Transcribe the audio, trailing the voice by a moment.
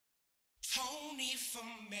Tony for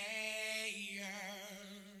mayor.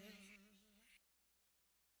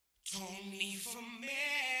 Tony for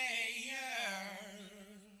mayor.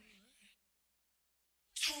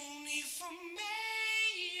 Tony for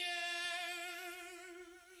mayor.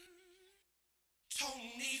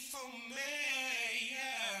 Tony for mayor.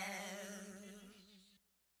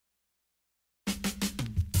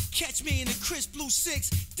 Catch me in the crisp blue six,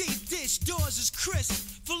 deep dish, doors is crisp.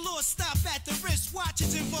 Velour stop at the wrist,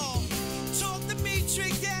 watches involved. Talk to me,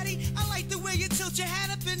 Trick Daddy. I like the way you tilt your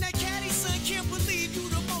hat up in that caddy, son. Can't believe you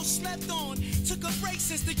the most slept on. Took a break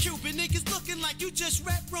since the Cuban niggas looking like you just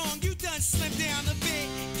rep wrong. You done slimmed down a bit,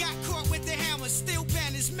 got caught with the hammer. Still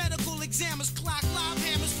bandaged, medical examiners, clock live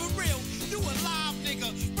hammers for real. You alive,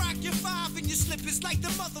 nigga. Rock your five in your slippers like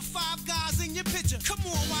the mother five guys in your picture. Come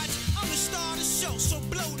on, watch. I'm the star of the show, so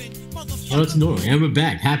bloated, motherfucker. Oh, it's Nora, and we're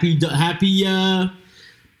back. Happy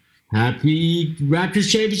Raptors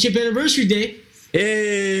Championship Anniversary Day.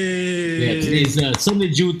 Hey! Yeah, today's Sunday,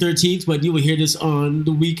 June 13th, but you will hear this on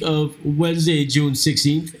the week of Wednesday, June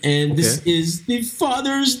 16th. And this is the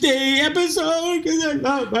Father's Day episode because I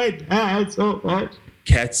love my dad so much.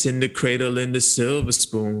 Cats in the cradle and the silver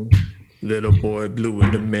spoon. Little boy blue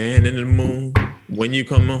and the man in the moon. When you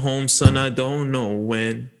coming home, son, I don't know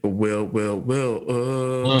when. But will.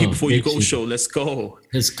 Before you go, show, let's go.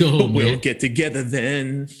 Let's go, but man. We'll get together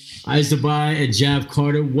then. Eyes Dubai and Jav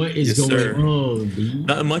Carter, what is going on, dude?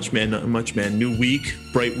 Nothing much, man. New week,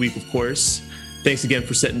 bright week, of course. Thanks again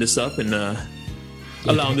for setting this up and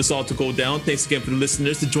allowing this all to go down. Thanks again for the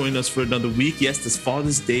listeners to join us for another week. Yes, this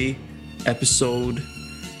Father's Day episode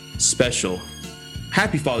special.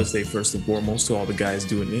 Happy Father's Day, first and foremost, to all the guys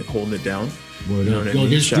doing it, holding it down. You know what I mean?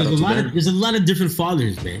 There's a lot of different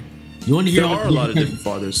fathers, man. You want to hear? There are a lot of different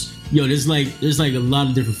fathers. Yo, there's like a lot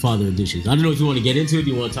of different father editions. I don't know if you want to get into it.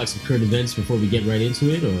 Do you want to talk some current events before we get right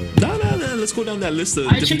into it, or? No. Let's go down that list of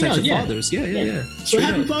different types of fathers. Yeah. So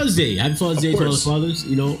happy Father's Day. Happy Father's Day to all the fathers.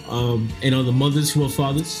 You know, and all the mothers who are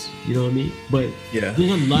fathers. You know what I mean? But there's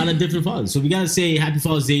a lot of different fathers. So we gotta say happy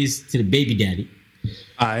Father's Days to the baby daddy.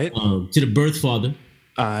 All right. To the birth father.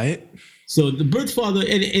 All right. So the birth father,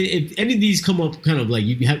 and if any of these come up kind of like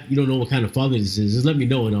you don't know what kind of father this is, just let me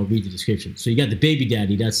know and I'll read the description. So you got the baby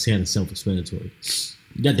daddy, that's kind of self-explanatory.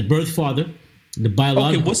 You got the birth father, the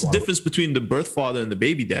biological. Okay, what's father. the difference between the birth father and the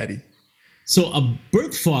baby daddy? So a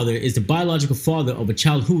birth father is the biological father of a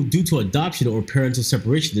child who, due to adoption or parental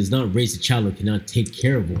separation, does not raise a child or cannot take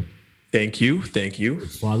care of one. Thank you.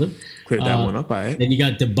 Father. Clear that one up, all right. Then you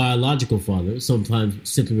got the biological father, sometimes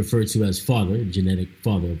simply referred to as father, genetic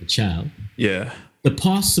father of a child. Yeah. The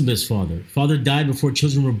posthumous father. Father died before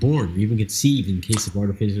children were born or even conceived in case of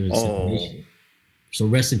artificial insemination. So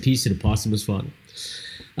rest in peace to the posthumous father.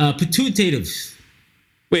 Pituitative.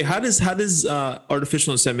 Wait, how does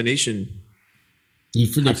artificial insemination? He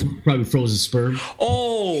probably froze his sperm.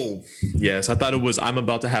 Oh, yes. I thought it was I'm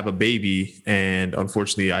about to have a baby, and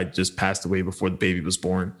unfortunately, I just passed away before the baby was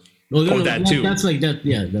born. No, that too. That's like that.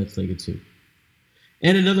 Yeah, that's like it too.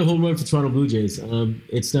 And another home run for Toronto Blue Jays.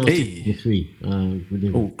 It's now 3.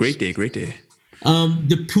 Great day.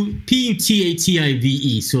 The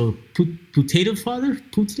Putatave. So putative father?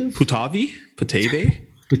 Putave?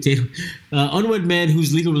 Potato. Unwed man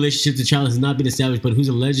whose legal relationship to the child has not been established, but who's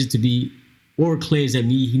alleged to be or claims that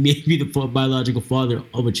he may be the biological father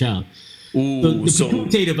of a child. Ooh, the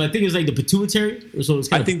putative, I think it's like the pituitary. So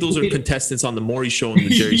it's I think those are contestants on the Maury Show and the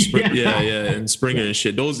Jerry Springer, and Springer and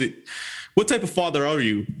shit. What type of father are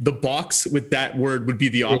you? The box with that word would be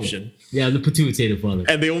the option. Yeah, the pituitative father.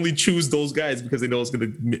 And they only choose those guys because they know it's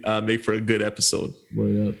going to make for a good episode.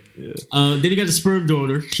 Word up. Yeah. Then you got the sperm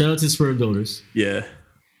donor. Shout out to sperm donors. Yeah.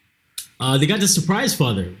 They got the surprise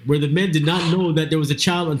father, where the men did not know that there was a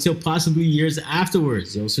child until possibly years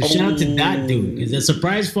afterwards. Yo. So shout out to that dude. Because that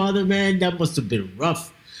surprise father, man, that must have been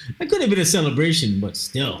rough. That could have been a celebration, but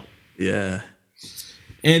still. Yeah.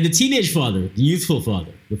 And the teenage father, the youthful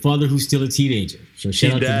father, the father who's still a teenager. So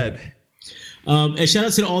shout out to dad. And shout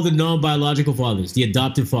out to all the non-biological fathers, the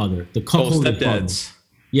adopted father, the cuckolded father.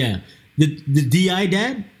 Yeah. The DI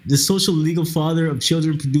dad, the social legal father of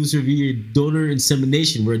children produced via donor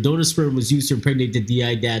insemination, where a donor sperm was used to impregnate the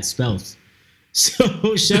DI dad's spouse. So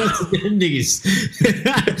shout out to them niggas.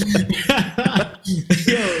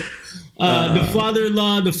 The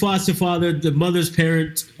father-in-law, the foster father, the mother's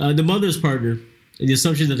parent, the mother's partner, and the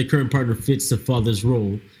assumption that the current partner fits the father's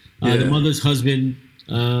role. The mother's husband,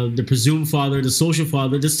 the presumed father, the social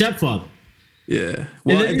father, the stepfather. Yeah,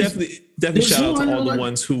 well, and definitely shout out to all the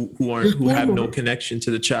ones who have no connection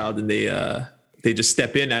to the child, and they They just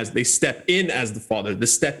step in as the father, the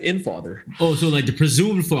step-in father. Oh, so like the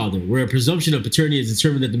presumed father, where a presumption of paternity is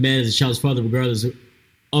determined that the man is the child's father, regardless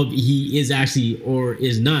of he is actually or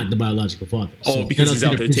is not the biological father. So because he's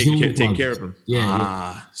out there taking care of him.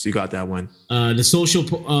 Yeah. So you got that one. The social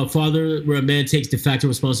father, where a man takes de facto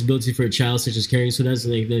responsibility for a child, such as caring. So that's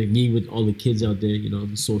like me with all the kids out there,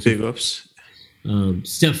 the social. Big ups.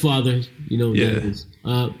 Stepfather, Yeah.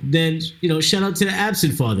 Then shout out to the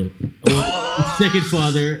absent father, second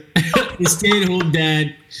father, the stay-at-home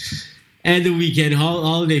dad, and the weekend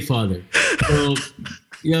holiday father. So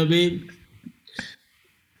you know what I mean.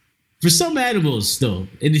 For some animals, though,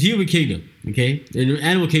 in the human kingdom, okay, in the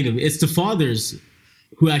animal kingdom, it's the fathers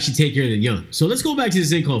who actually take care of the young. So let's go back to this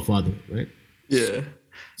thing called father, right? Yeah.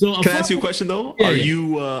 So can I ask you a question though? Yeah,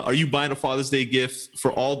 are you buying a Father's Day gift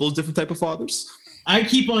for all those different type of fathers? I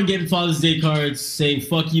keep on getting Father's Day cards saying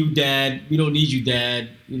 "fuck you, Dad. We don't need you, Dad."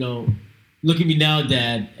 Look at me now,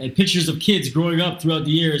 Dad, and pictures of kids growing up throughout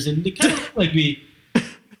the years, and they kind of look like me.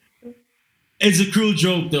 It's a cruel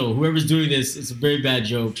joke, though. Whoever's doing this, it's a very bad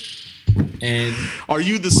joke. And are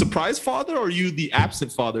you the surprise father, or are you the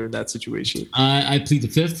absent father in that situation? I plead the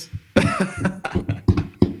fifth.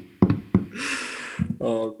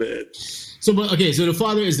 Oh man. So the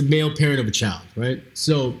father is the male parent of a child, right?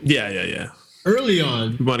 So yeah. Early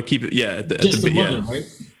on, you want to keep it, just the mother, right?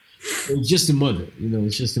 It's just a mother,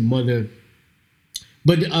 it's just a mother.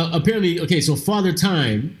 But apparently, so Father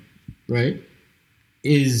Time, right,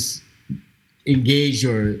 is engaged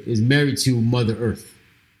or is married to Mother Earth.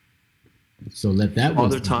 So let that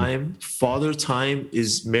Father Time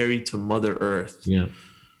is married to Mother Earth. Yeah.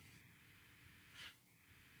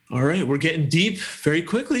 All right, we're getting deep very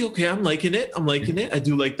quickly. Okay, I'm liking it. I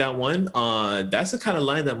do like that one. That's the kind of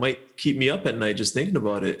line that might keep me up at night just thinking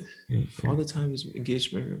about it. Yeah. Father Time is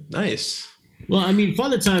engaged. Nice. Well, I mean,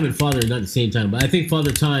 Father Time and Father are not the same time, but I think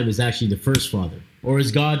Father Time is actually the first father, or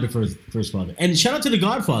is God the first father? And shout out to the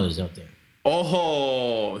Godfathers out there.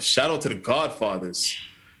 Oh, shout out to the Godfathers.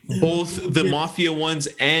 Both the mafia ones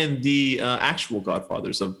and the actual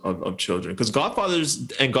godfathers of children, because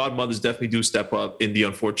godfathers and godmothers definitely do step up in the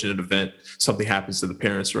unfortunate event something happens to the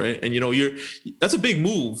parents, right? And that's a big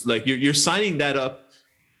move. Like you're signing that up.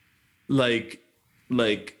 Like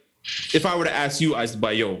if I were to ask you,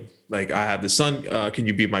 like I have this son, can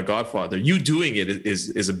you be my godfather? You doing it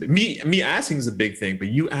is a me asking is a big thing, but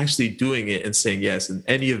you actually doing it and saying yes in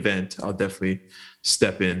any event, I'll definitely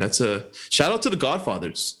step in. That's a shout out to the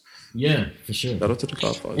Godfathers. Yeah, for sure. Shout out to the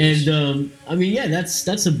Godfathers. And I mean, yeah,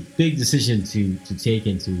 that's a big decision to take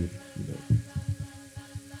into.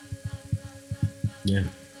 Yeah,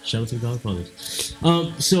 shout out to the Godfathers.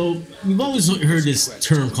 So we've always heard this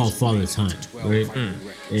term called Father Time, right?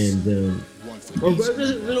 And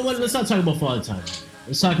let's not talk about Father Time.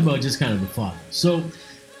 Let's talk about just kind of the father. So.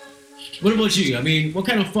 What about you? I mean, what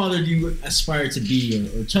kind of father do you aspire to be,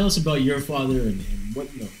 or tell us about your father and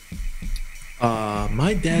what you know?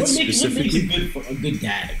 My dad specifically. What makes a good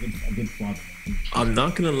dad, a good father? I'm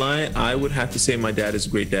not gonna lie. I would have to say my dad is a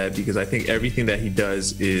great dad because I think everything that he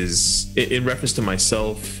does is, in reference to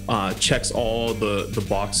myself, checks all the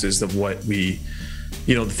boxes of what we,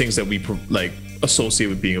 the things that we like associate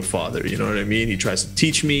with being a father. You know what I mean? He tries to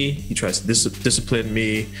teach me, he tries to discipline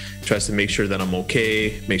me, he tries to make sure that I'm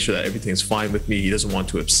okay, make sure that everything's fine with me. He doesn't want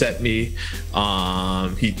to upset me.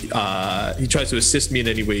 He tries to assist me in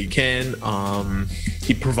any way he can.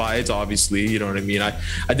 He provides, obviously, you know what I mean? I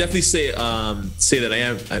definitely say that I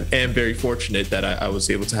am very fortunate that I was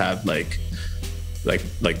able to have like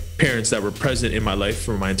parents that were present in my life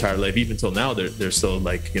for my entire life. Even till now, they're still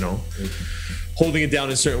like, holding it down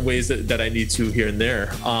in certain ways that I need to here and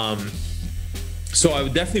there. So I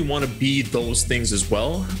would definitely want to be those things as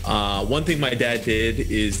well. One thing my dad did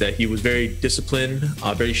is that he was very disciplined,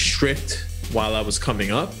 very strict while I was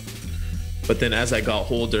coming up. But then as I got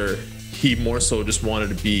older, he more so just wanted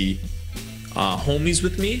to be homies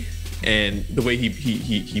with me. And the way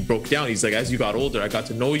he broke down, he's like, as you got older, I got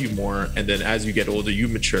to know you more, and then as you get older, you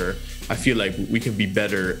mature. I feel like we can be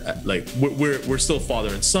better. Like we're still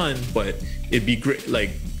father and son, but it'd be great. Like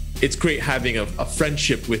it's great having a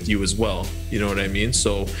friendship with you as well. You know what I mean?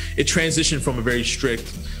 So it transitioned from a very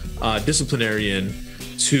strict disciplinarian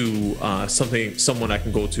to someone I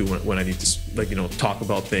can go to when I need to talk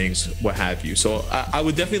about things, what have you. So I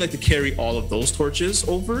would definitely like to carry all of those torches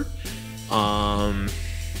over.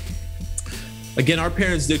 Again, our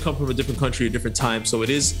parents did come from a different country, a different time, so it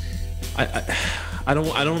is. I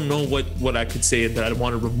don't know what I could say that I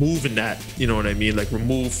want to remove in that. You know what I mean? Like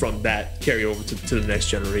remove from that, carry over to the next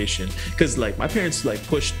generation. Because like my parents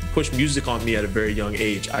push music on me at a very young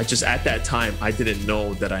age. I just at that time I didn't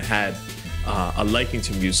know that I had a liking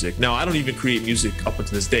to music. Now, I don't even create music up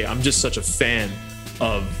until this day. I'm just such a fan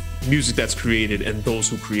of music that's created and those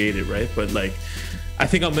who create it, right? But like, I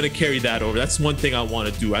think I'm going to carry that over. That's one thing I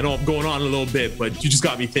want to do. I know I'm going on a little bit, but you just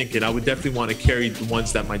got me thinking. I would definitely want to carry the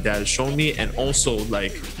ones that my dad has shown me, and also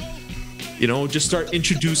like, you know, just start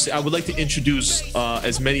introduce. I would like to introduce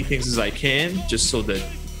as many things as I can, just so that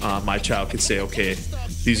my child could say, okay,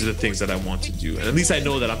 these are the things that I want to do. And at least I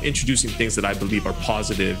know that I'm introducing things that I believe are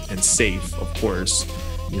positive and safe, of course.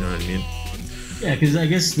 You know what I mean? Yeah, because I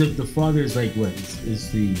guess the father is like, what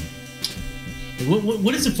is the...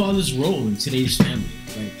 What is the father's role in today's family?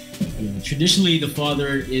 Like, you know, traditionally the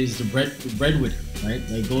father is the breadwinner, right?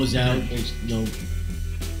 Like goes out and, you know,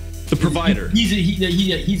 the provider.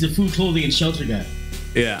 He's a food, clothing, and shelter guy.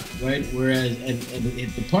 Yeah. Right. Whereas and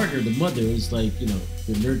the partner, the mother, is like, you know,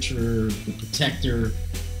 the nurturer, the protector.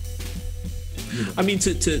 You know. I mean,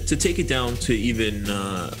 to take it down to even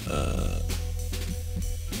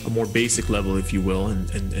a more basic level, if you will,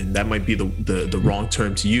 and that might be the wrong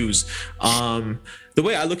term to use. The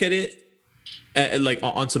way I look at it, like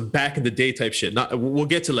on some back in the day type shit. Not, we'll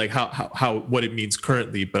get to like how what it means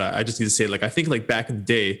currently, but I just need to say, like, I think like back in the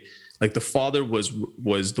day, like the father was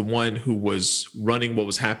the one who was running what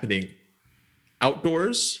was happening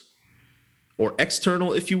outdoors or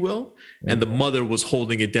external, if you will, and the mother was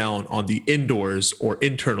holding it down on the indoors or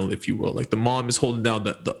internal, if you will. Like the mom is holding down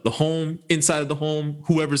the home, inside of the home,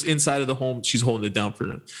 whoever's inside of the home, she's holding it down for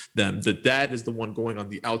them. The dad is the one going on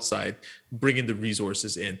the outside, bringing the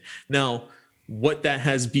resources in. Now, what that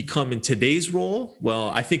has become in today's role,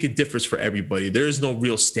 well, I think it differs for everybody. There is no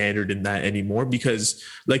real standard in that anymore, because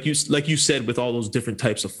like you said, with all those different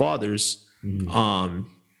types of fathers,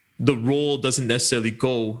 the role doesn't necessarily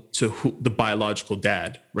go to the biological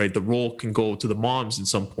dad, right? The role can go to the moms in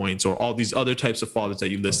some points, or all these other types of fathers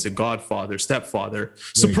that you listed: godfather, stepfather,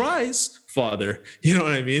 surprise father. You know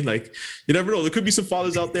what I mean? Like, you never know. There could be some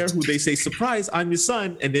fathers out there who they say, surprise, I'm your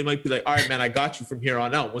son. And they might be like, all right, man, I got you from here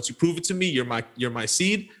on out. Once you prove it to me, you're my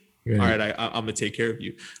seed. Right. All right, I'm going to take care of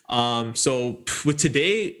you. So with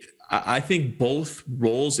today, I think both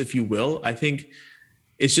roles, if you will, I think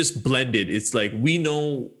it's just blended. It's like,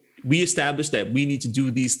 we established that we need to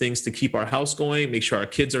do these things to keep our house going, make sure our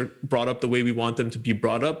kids are brought up the way we want them to be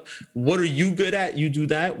brought up. What are you good at? You do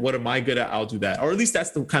that. What am I good at? I'll do that. Or at least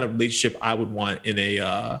that's the kind of relationship I would want in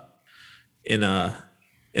a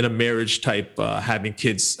marriage type, having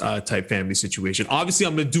kids type family situation. Obviously,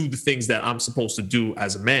 I'm going to do the things that I'm supposed to do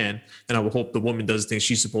as a man, and I would hope the woman does the things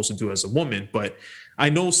she's supposed to do as a woman. But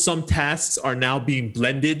I know some tasks are now being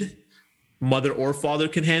blended. Mother or father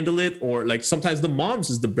can handle it, or like sometimes the mom's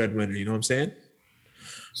is the breadwinner. You know what I'm saying?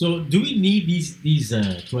 So, do we need these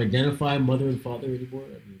to identify mother and father anymore?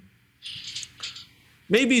 I mean,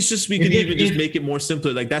 maybe it's just we could even just make it more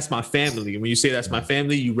simpler. Like, that's my family. And when you say that's my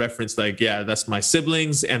family, you reference like, yeah, that's my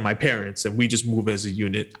siblings and my parents, and we just move as a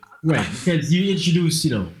unit. Right, because you introduce,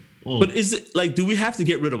 you know. But is it like, do we have to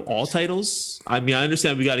get rid of all titles? I mean, I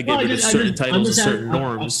understand we got to get rid of certain titles and certain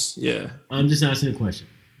norms. Yeah. I'm just asking a question.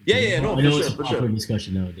 No, I know it's a popular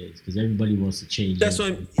discussion nowadays because everybody wants to change. That's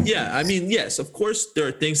what I mean, yes, of course, there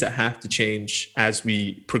are things that have to change as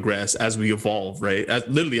we progress, as we evolve, right?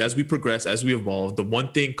 As we progress, as we evolve, the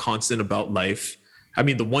one thing constant about life,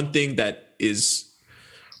 the one thing that is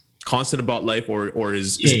constant about life or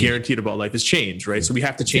is guaranteed about life is change, right? So we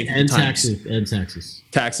have to change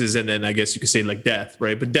taxes, and then I guess you could say like death,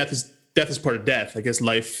 right? But death is part of death. I guess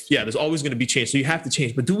life, there's always going to be change. So you have to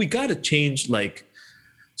change. But do we got to change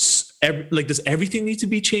does everything need to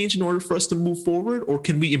be changed in order for us to move forward, or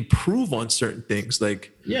can we improve on certain things?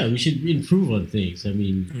 Like, yeah, we should improve on things. I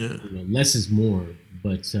mean, less is more.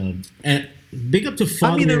 But and big up to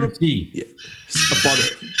Father MC. Yeah. A father.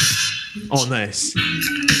 Oh, nice.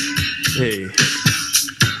 Hey.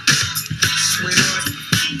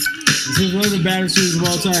 This is one of the baddest tunes of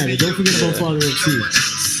all time. And don't forget about Father MC.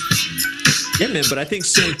 Yeah, man, but I think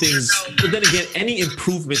certain things, but then again, any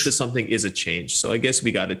improvement to something is a change. So I guess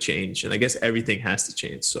we got to change, and I guess everything has to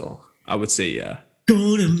change. So I would say, yeah.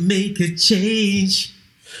 Gonna make a change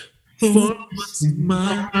for what's in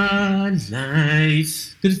my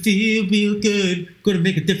life. Gonna feel real good. Gonna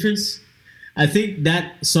make a difference. I think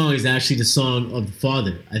that song is actually the song of the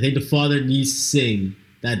father. I think the father needs to sing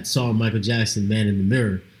that song, Michael Jackson, Man in the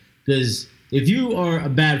Mirror. Because if you are a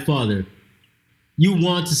bad father, you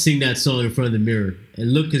want to sing that song in front of the mirror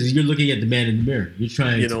and look, because you're looking at the man in the mirror. You're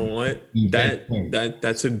trying. You know what?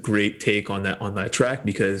 That's a great take on that track,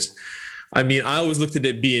 because I mean, I always looked at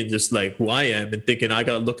it being just like who I am and thinking I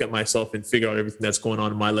got to look at myself and figure out everything that's going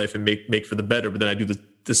on in my life and make for the better. But then I do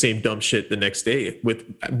the same dumb shit the next day. With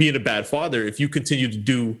being a bad father, if you continue to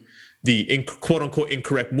do quote unquote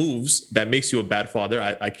incorrect moves that makes you a bad father.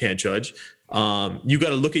 I can't judge. You got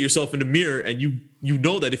to look at yourself in the mirror, and you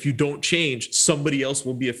know that if you don't change, somebody else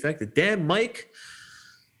will be affected. Damn, Mike.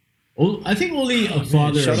 Well, I think only a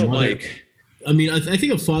father and mother. Mike. I mean, I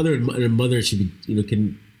think a father and a mother should be,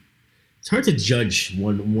 can. It's hard to judge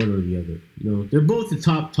one or the other. They're both the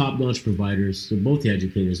top-notch providers. They're both the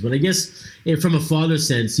educators. But I guess from a father's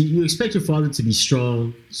sense, you expect your father to be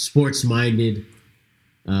strong, sports-minded,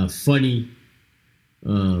 funny.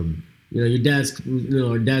 Your dad's,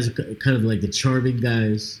 our dad's kind of like the charming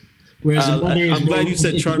guys. Whereas I'm glad you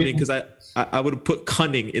said charming, because I would have put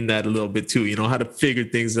cunning in that a little bit too. How to figure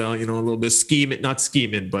things out. A little bit scheming, not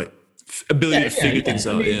scheming, but ability to figure things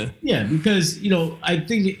out. Yeah, because I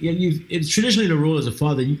think it's traditionally the role as a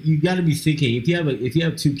father. You got to be thinking if you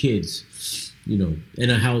have two kids, in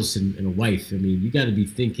a house and a wife. I mean, you got to be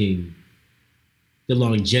thinking the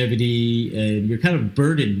longevity, and you're kind of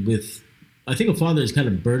burdened with. I think a father is kind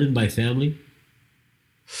of burdened by family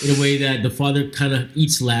in a way that the father kind of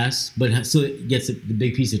eats last, but still gets the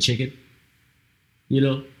big piece of chicken.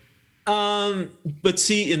 But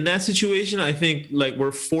see, in that situation, I think like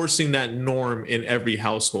we're forcing that norm in every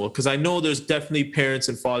household, because I know there's definitely parents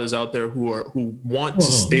and fathers out there who want to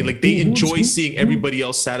stay, like they enjoy seeing everybody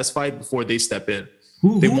else satisfied before they step in.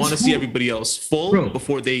 They want to see everybody else full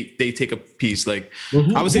before they take a piece. Like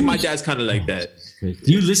I would say, my dad's kind of like that. Do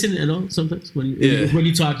you listen at all sometimes when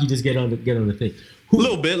you talk? You just get on the thing. A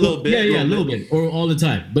little bit. Yeah, a little bit, or all the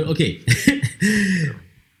time. But okay.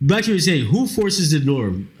 Back to what you were saying, who forces the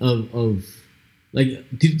norm of like?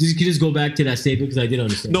 Can you just go back to that statement, because I didn't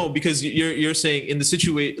understand. No, because you're saying in the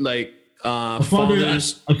situation, like a father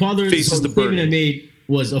faces the burden. I made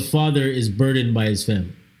was a father is burdened by his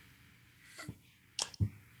family,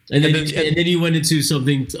 and then you went into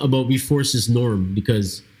something about we force this norm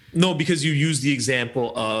because. No, because you use the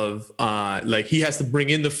example of like he has to bring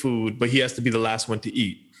in the food, but he has to be the last one to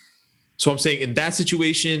eat. So I'm saying in that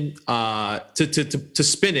situation, to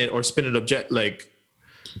spin it object, like,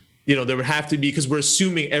 there would have to be, because we're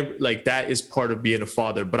assuming like that is part of being a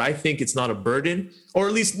father. But I think it's not a burden, or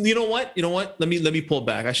at least, you know what? Let me pull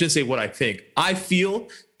back. I shouldn't say what I think. I feel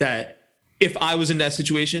that if I was in that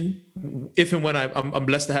situation, if and when I'm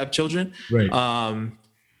blessed to have children, right.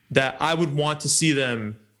 That I would want to see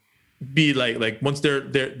them be like once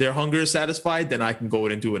their hunger is satisfied, then I can go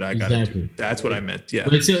in and do what I gotta do. That's what I meant. Yeah.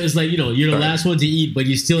 But it's like, you're the last one to eat, but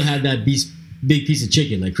you still have that big piece of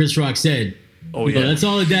chicken. Like Chris Rock said, that's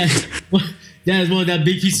all that is one of that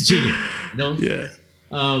big piece of chicken. Yeah.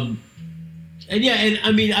 And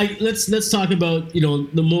I mean, let's talk about,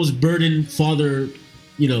 the most burdened father,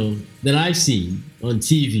 that I've seen on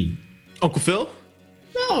TV. Uncle Phil?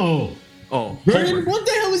 No. Oh, burden? What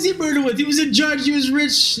the hell was he burdened with? He was a judge. He was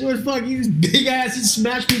rich. He was big ass. He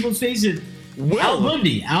smashed people's faces. Al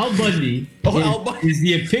Bundy. Al Bundy is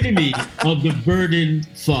the epitome of the burdened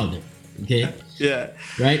father. Okay. Yeah.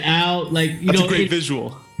 Right. Al, that's a great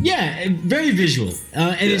visual. Yeah, very visual,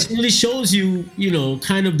 it really shows you,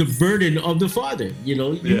 kind of the burden of the father.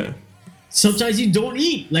 Sometimes you don't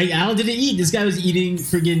eat. Like Al didn't eat. This guy was eating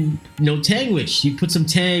friggin' tangwich. He put some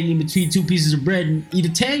tang in between two pieces of bread and eat a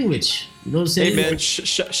tangwich. You know what I'm saying? Hey man,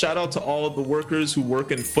 shout out to all of the workers who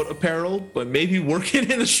work in foot apparel, but maybe working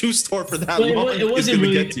in a shoe store for that long is going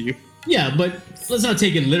to get to you. Yeah, but let's not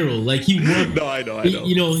take it literal. Like he worked. No, I know.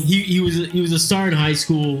 He was a star in high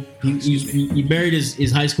school. He married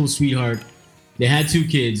his high school sweetheart. They had 2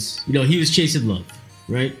 kids. He was chasing love,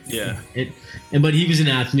 right? Yeah. But he was an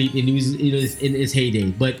athlete, and he was in his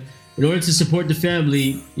heyday. But in order to support the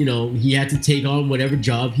family, he had to take on whatever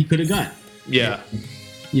job he could have got. Yeah.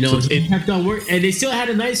 He kept on working, and they still had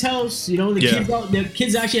a nice house. The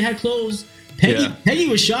kids actually had clothes. Peggy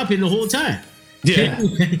was shopping the whole time. Yeah.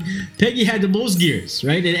 Peggy had the most gears,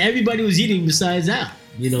 right? And everybody was eating besides Al.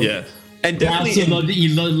 Yeah. And definitely he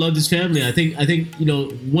loved his family. I think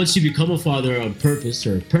once you become a father on purpose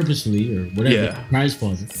or purposefully or whatever, prize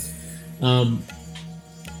father,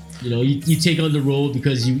 you take on the role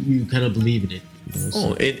because you kind of believe in it.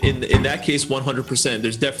 In that case, 100%.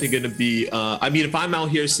 There's definitely going to be. I mean, if I'm out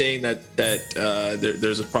here saying that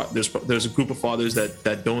there's a group of fathers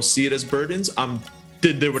that don't see it as burdens,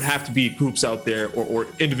 there would have to be groups out there or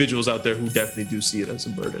individuals out there who definitely do see it as a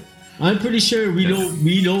burden. I'm pretty sure we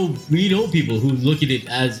know people who look at it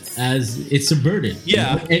as it's a burden.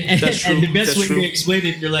 Yeah, that's true. And the best way to explain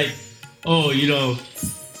it, you're like,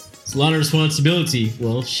 it's a lot of responsibility.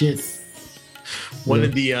 Well, shit. One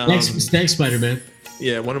of the thanks, Spider-Man.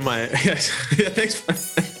 Yeah, one of my thanks.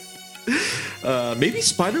 maybe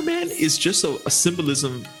Spider-Man is just a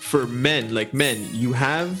symbolism for men. Like, men, you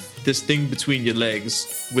have this thing between your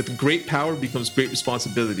legs. With great power becomes great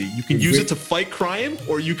responsibility. You can use it to fight crime,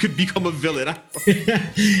 or you could become a villain.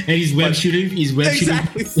 And he's web shooting. He's web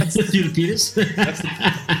exactly. shooting through the penis.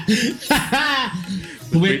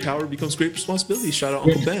 With great power becomes great responsibility. Shout out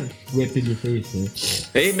Uncle Ben. Whipped in your face, man.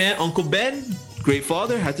 Hey, man, Uncle Ben, great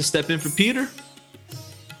father, had to step in for Peter.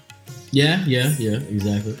 Yeah,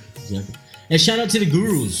 exactly. And shout out to the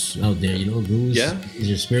gurus out there. Gurus is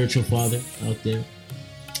your spiritual father out there.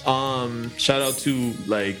 Shout out to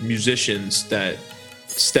like musicians that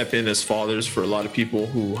step in as fathers for a lot of people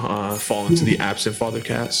who fall into the absent father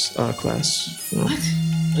class. What?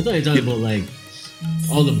 I thought you were talking about like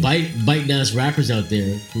all the bite ass rappers out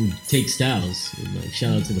there who take styles. And, like,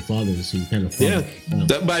 shout out to the fathers who kind of follow.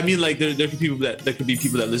 But I mean, like there could be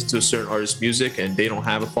people that listen to a certain artist's music and they don't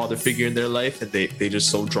have a father figure in their life, and they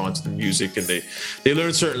just so drawn to the music, and they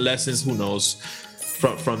learn certain lessons. Who knows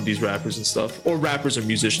from these rappers and stuff, or rappers or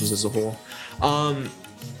musicians as a whole.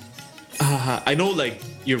 I know, like,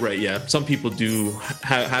 you're right. Yeah, some people do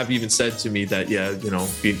have even said to me that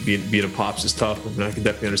being a pops is tough. And I can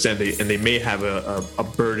definitely understand they may have a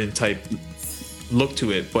burden type look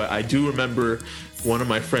to it. But I do remember one of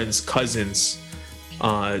my friend's cousins,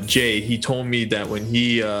 Jay. He told me that when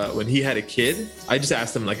he had a kid, I just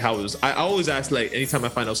asked him like how it was. I always ask, like, anytime I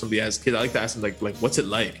find out somebody has a kid, I like to ask him like what's it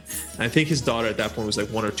like. And I think his daughter at that point was like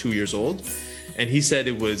 1 or 2 years old. And he said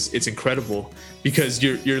it's incredible because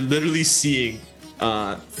you're literally seeing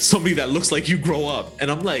somebody that looks like you grow up. And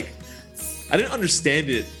I'm like, I didn't understand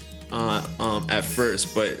it at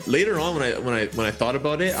first, but later on when I thought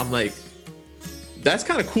about it, I'm like, that's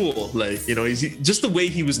kind of cool. Like, he's just the way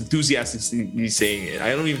he was enthusiastically saying it.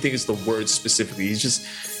 I don't even think it's the words specifically.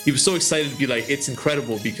 He was so excited to be like, it's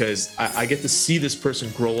incredible because I get to see this person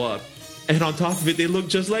grow up, and on top of it, they look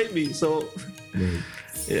just like me. So,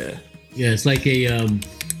 yeah. Yeah, it's like it's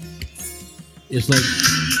like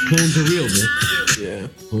clones are real, man. Yeah,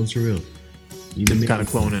 clones are real. Even kind of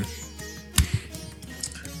cloning.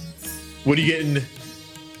 What are you getting,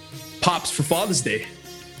 Pops, for Father's Day?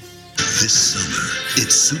 This summer,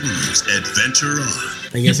 it's Subaru's Adventure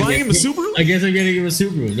On. You buying him a Subaru? I guess I'm getting him a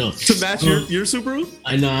Subaru. No, to match your Subaru.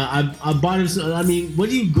 I know. I bought him. I mean, what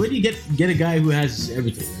do you get a guy who has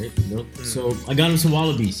everything, right? So I got him some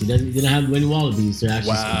Wallabies. He didn't have any Wallabies. They're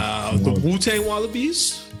actually the Wu-Tang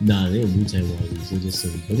Wallabies. Nah, they're Wu-Tang Wallabies.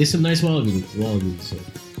 They're some nice Wallabies. So.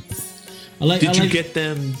 Did you get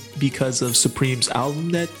them because of Supreme's album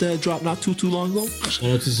that dropped not too long ago? Shout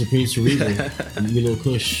out to Supreme Cerebral, Little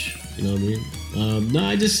Kush. You know what I mean? No,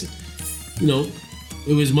 I just,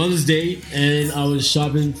 it was Mother's Day, and I was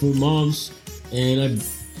shopping for moms, and I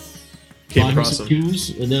bought him some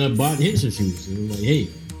shoes, and then I bought him some shoes. And I'm like, hey,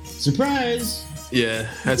 surprise! Yeah,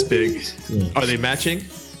 that's big. Yeah. Are they matching?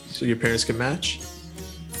 So your parents can match?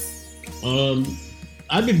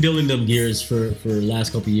 I've been building them gears for the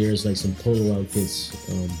last couple of years, like some polo outfits,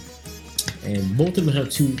 and both of them have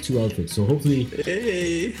two outfits. So hopefully,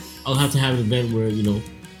 I'll have to have an event where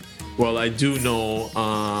Well, I do know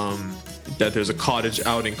that there's a cottage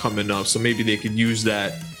outing coming up, so maybe they could use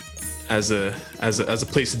that as a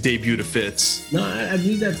place to debut the fits. No, I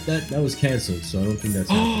believe that was canceled, so I don't think that's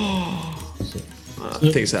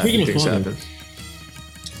happening. Things happen.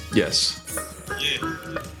 Yes. Yeah.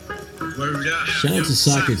 Word up. Shout out to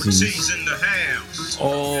Socrates. In the house.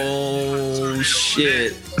 Oh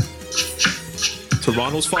shit!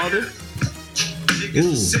 Toronto's father.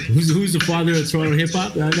 Ooh, who's the father of Toronto hip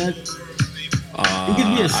hop? He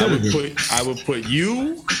could be a son of it. I would put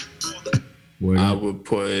you. I would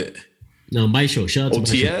put. No, Maestro. Shout out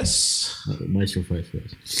to OTS. Maestro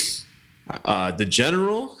first. The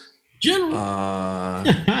General. General.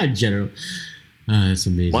 That's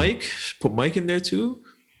amazing. Mike. Put Mike in there too.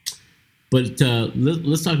 But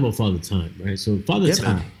let's talk about Father Time, right? So Father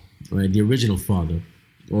Time, right? The original father,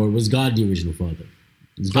 or was God the original father?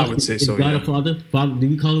 I would say so. Is God a father? Father? Do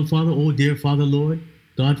we call him Father? Oh, dear Father, Lord,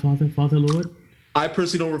 Godfather, Father, Lord. I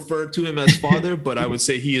personally don't refer to him as father, but I would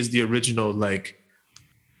say he is the original, like,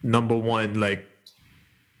 number one, like,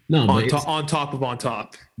 on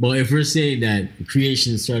top. But if we're saying that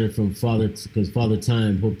creation started from Father, because Father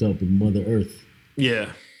Time hooked up with Mother Earth,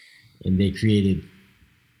 and they created.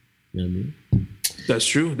 You know what I mean? That's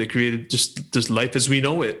true. They created just life as we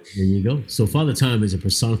know it. There you go. So Father Time is a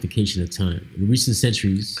personification of time. In recent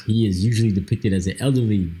centuries, he is usually depicted as an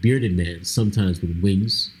elderly, bearded man, sometimes with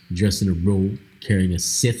wings, dressed in a robe, carrying a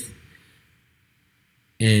scythe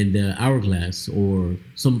and hourglass or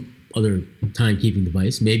some other timekeeping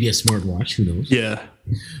device, maybe a smartwatch, who knows? Yeah.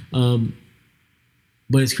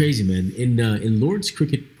 But it's crazy, man. In Lord's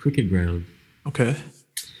cricket ground, Okay.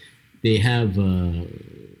 they have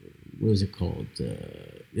what is it called?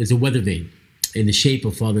 It's a weather vane in the shape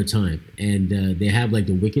of Father Time, and they have like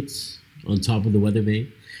the wickets on top of the weather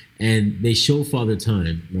vane, and they show Father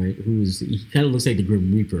Time, right? He kind of looks like the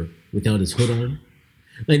Grim Reaper without his hood on.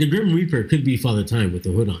 Like the Grim Reaper could be Father Time with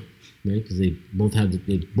the hood on, right? Because they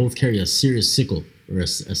both carry a serious sickle or a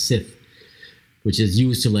scythe, which is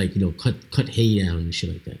used to like cut hay down and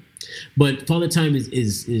shit like that. But Father Time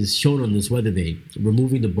is shown on this weather vane,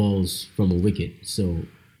 removing the balls from a wicket. So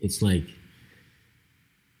it's like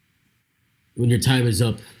when your time is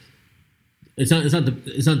up, it's not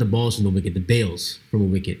the balls from the wicket, the bails from a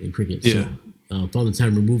wicket in cricket. Yeah. So Father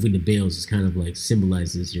Time removing the bails is kind of like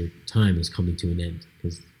symbolizes your time is coming to an end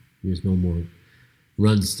because there's no more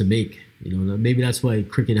runs to make. Maybe that's why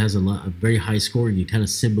cricket has a very high scoring. It kind of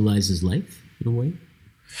symbolizes life in a way.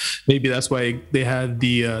 Maybe that's why they had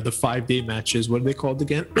the 5-day matches. What are they called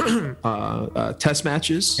again? Test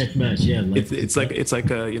matches. Test match, yeah. It's like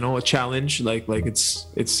a challenge. Like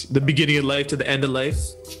it's the beginning of life to the end of life.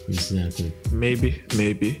 Exactly. Maybe.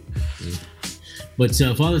 Yeah. But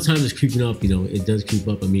Father Time is creeping up. It does creep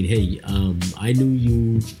up. I mean, hey, I knew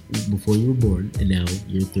you before you were born, and now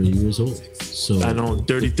you're 30 years old. So I know,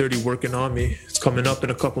 dirty 30 working on me. It's coming up in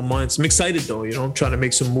a couple months. I'm excited though. I'm trying to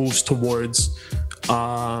make some moves towards.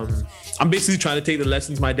 I'm basically trying to take the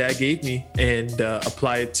lessons my dad gave me and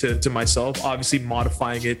apply it to myself. Obviously,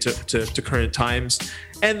 modifying it to current times,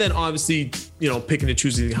 and then obviously, picking and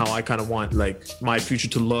choosing how I kind of want like my future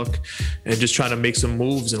to look, and just trying to make some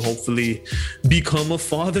moves and hopefully become a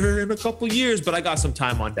father in a couple years. But I got some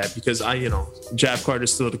time on that because Jav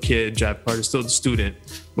Carter's still the kid, Jav Carter's still the student.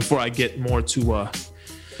 Before I get more to a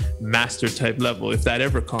master type level, if that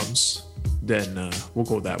ever comes, then we'll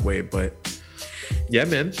go that way. But yeah,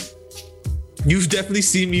 man, you've definitely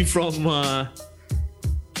seen me from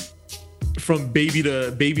baby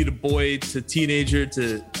to boy to teenager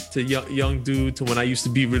to young dude to when I used to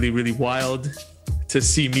be really, really wild, to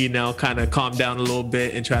see me now kind of calm down a little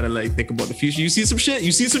bit and try to like think about the future. You see some shit.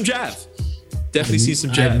 You see some Jav. Definitely see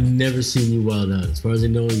some Jav. I've never seen you wild out. As far as I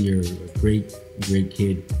know, you're a great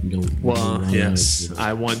kid. Well, yes,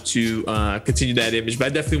 I want to continue that image, but I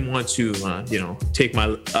definitely want to take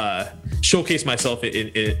my showcase myself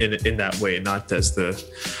in that way, not as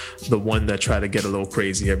the one that try to get a little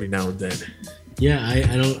crazy every now and then. Yeah,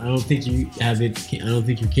 I don't think you have it. I don't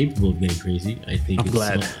think you're capable of getting crazy. I think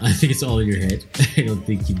it's all in your head. I don't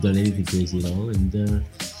think you've done anything crazy at all. And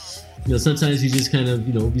sometimes you just kind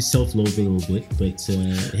of be self-loathing a little bit. But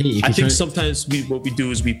hey, I think sometimes what we do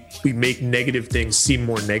is we make negative things seem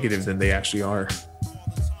more negative than they actually are.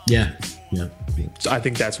 Yeah. So I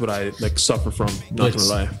think that's what I like suffer from. Not gonna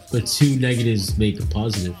lie. But two negatives make a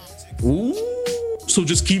positive. Ooh. So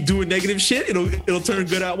just keep doing negative shit. It'll turn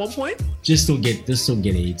good at one point. Just don't get AIDS. Just don't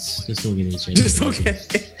get AIDS. Just don't get.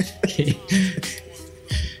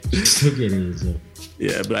 Just don't get AIDS. Though.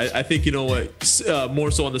 Yeah, but I think more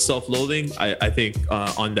so on the self-loathing. I think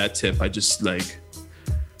on that tip, I just like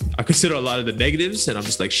I consider a lot of the negatives, and I'm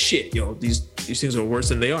just like shit. These things are worse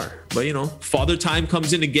than they are. But Father Time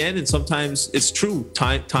comes in again, and sometimes it's true.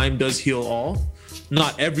 Time does heal all.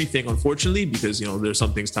 Not everything, unfortunately, because there's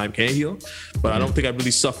some things time can't heal. But I don't think I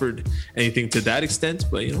really suffered anything to that extent.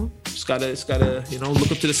 But just gotta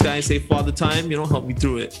look up to the sky and say, Father Time, help me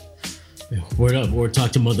through it. Word up, or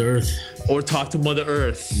talk to Mother Earth. Or talk to Mother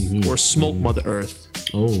Earth, or smoke Mother Earth.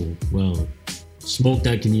 Oh well, smoke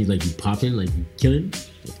that can you like you popping, like you killing?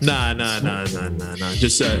 Nah.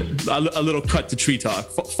 Just a little cut to tree talk.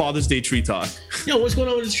 Father's Day tree talk. Yo, what's going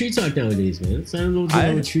on with the tree talk nowadays, man? I don't know what's going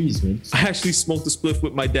on with trees, man. I actually smoked a spliff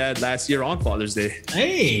with my dad last year on Father's Day.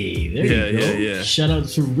 Hey, there you go. Yeah. Shout out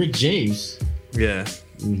to Rick James. Yeah.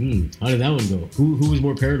 How did that one go? Who was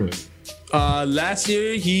more paranoid? Last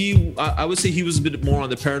year, I would say he was a bit more on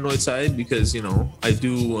the paranoid side because, I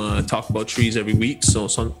do talk about trees every week. So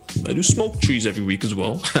I do smoke trees every week as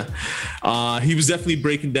well. He was definitely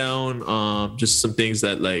breaking down just some things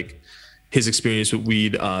that like his experience with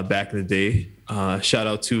weed back in the day. Shout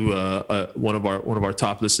out to one of our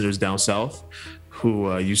top listeners down south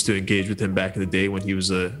who used to engage with him back in the day when he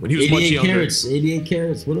was much younger. 88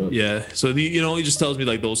 carats, what up? Yeah, so he just tells me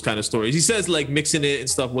like those kind of stories. He says like mixing it and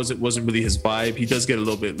stuff wasn't really his vibe. He does get a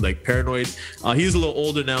little bit like paranoid. He's a little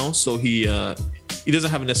older now, so he he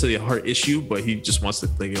doesn't have necessarily a heart issue, but he just wants to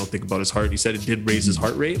think about his heart. He said it did raise his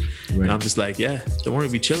heart rate, and I'm just like, yeah, don't worry,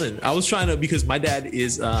 be chilling. I was trying to, because my dad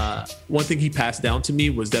is one thing he passed down to me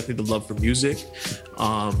was definitely the love for music,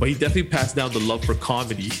 but he definitely passed down the love for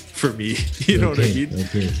comedy for me. You know what I mean?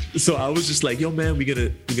 Okay. So I was just like, yo, man, we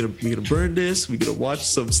gonna burn this. We gonna watch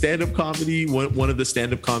some stand-up comedy. One of the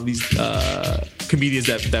stand-up comedies comedians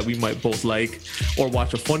that we might both like, or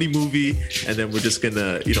watch a funny movie, and then we're just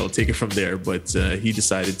gonna take it from there. But he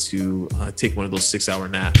decided to take one of those 6-hour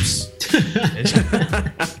naps.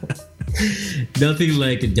 Nothing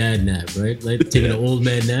like a dad nap, right? Like taking an old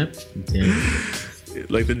man nap. Damn.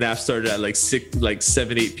 Like the nap started at like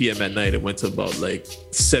 7, 8 p.m. at night. It went to about like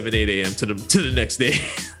 7, 8 a.m. to the next day.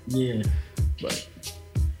 Yeah. But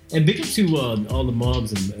and big up to all the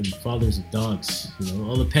moms and fathers of dogs.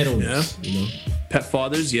 All the pet owners. Yeah. Pet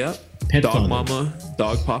fathers. Yeah. Pet dog father. Mama,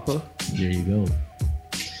 dog papa. There you go.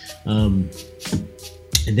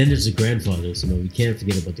 And then there's the grandfathers. We can't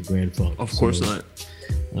forget about the grandfathers. Of course not.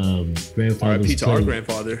 Grandfathers. R.I.P. to our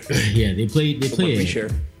grandfather. Yeah, they play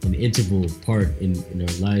an integral part in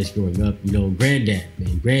our lives growing up. Granddad,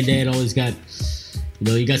 man. Granddad always got,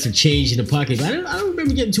 you got some change in the pocket. But I don't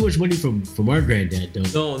remember getting too much money from our granddad,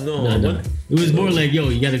 though. No. It was more like, yo,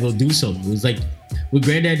 you got to go do something. It was like, with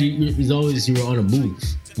granddad, you were on a move.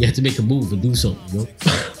 You had to make a move and do something,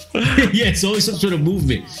 Yeah, it's always some sort of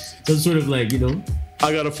movement. Some sort of like,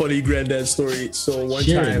 I got a funny granddad story. So one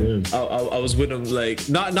time I was with him, like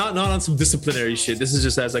not on some disciplinary shit. This is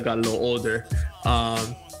just as I got a little older.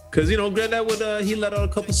 Cause granddad would he let out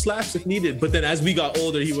a couple slaps if needed. But then as we got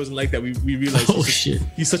older, he wasn't like that. We realized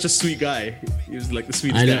he's such a sweet guy. He was like the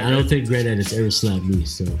sweetest guy. I don't think granddad has ever slapped me.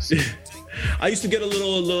 So. I used to get a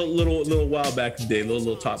little while back in the day,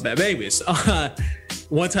 little top bad. But anyways,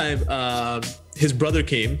 one time his brother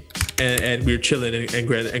came. And we were chilling, and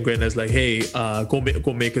Granddad's like, "Hey,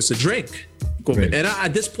 go make us a drink." And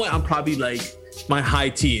at this point, I'm probably like my high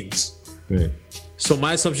teens. Right. So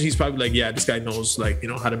my assumption, he's probably like, "Yeah, this guy knows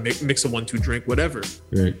how to mix a 1-2 drink, whatever."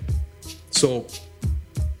 Right. So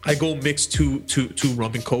I go mix two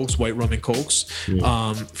rum and cokes, white rum and cokes,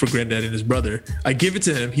 for Granddad and his brother. I give it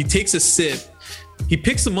to him. He takes a sip. He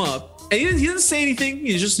picks them up, and he doesn't say anything.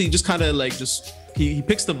 He just kind of like he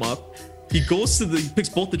picks them up. He picks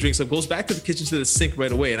both the drinks up, goes back to the kitchen to the sink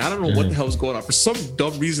right away. And I don't know what the hell was going on. For some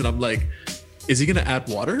dumb reason, I'm like, is he going to add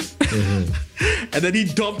water? And then he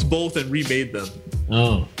dumped both and remade them.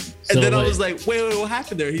 Oh. And then I was like, wait, what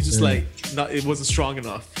happened there? He's just like, no, it wasn't strong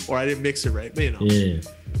enough. Or I didn't mix it right. But, Yeah. That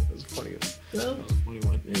was a funny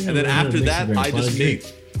one. And then after that,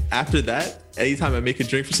 after that, anytime I make a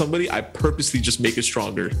drink for somebody, I purposely just make it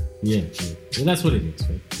stronger. Yeah. Well, that's what it is,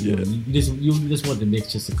 right? You just want the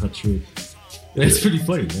mix just to cut through. That's pretty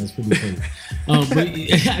funny. But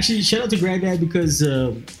actually, shout out to Granddad because,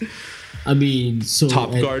 top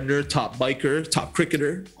gardener, top biker, top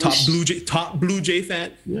cricketer, top Blue Jay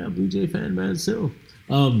fan. Yeah, Blue Jay fan, man. So,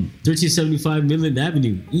 1375 Midland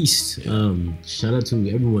Avenue East. Shout out to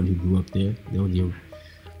everyone who grew up there.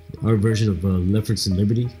 Our version of Lefferts and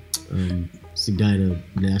Liberty. It's the guy at the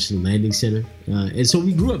National Landing Center. And so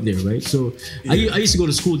we grew up there, right? So I used to go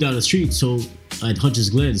to school down the street, so at Hunter's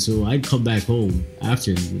Glen. So I'd come back home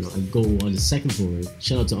after, I'd go on the second floor.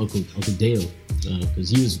 Shout out to Uncle Dale, because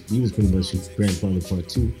he was pretty much his grandfather part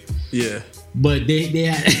too. Yeah. But they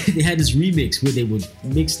had this remix where they would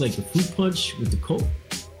mix like the fruit punch with the Coke.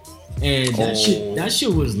 And that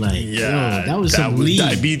shit was like, that was some lean.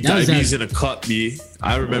 Diabetes in a cup, B.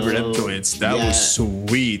 I remember them joints. That was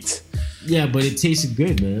sweet. Yeah, but it tasted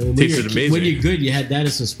good, man. Amazing. When you're good, you had that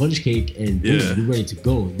as a sponge cake, and boom, you're ready to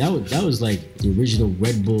go. That was like the original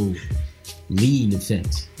Red Bull lean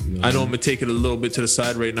effect. I know I'm gonna take it a little bit to the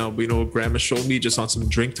side right now, but what Grandma showed me just on some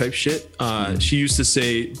drink type shit. She used to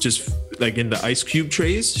say, just like in the ice cube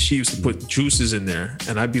trays, she used to put juices in there,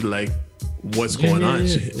 and I'd be like, what's going on?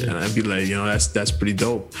 Yeah. And I'd be like, that's pretty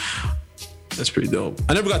dope. That's pretty dope.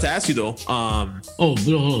 I never got to ask you though. Hold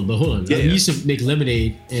on. We used to make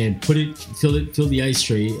lemonade and fill the ice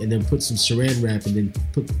tray, and then put some saran wrap, and then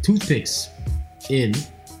put toothpicks in.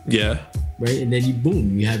 Yeah. Right, and then you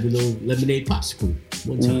have your little lemonade popsicle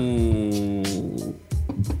one time. Ooh.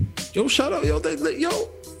 Yo, shout out, yo, there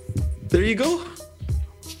you go.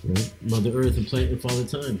 Right? Mother Earth and Planet Father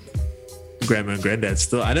Time. Grandma and Granddad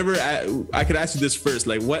still. I could ask you this first.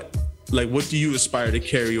 What do you aspire to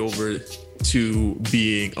carry over to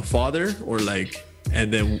being a father, or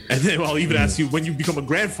and then I'll even ask you, when you become a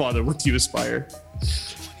grandfather, what do you aspire?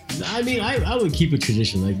 I mean, I would keep a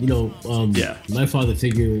tradition, my father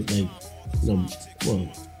figure,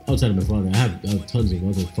 outside of my father, I have tons of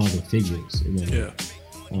other father figures.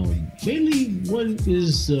 Mainly one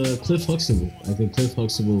is Cliff Huxtable. I think Cliff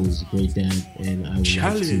Huxtable is a great dad, and I would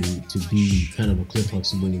like to be kind of a Cliff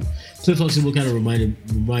Huxtable. Cliff Huxtable kind of reminded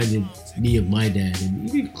me of my dad, and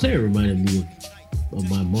even Claire reminded me of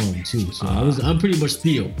my mom too. So I'm pretty much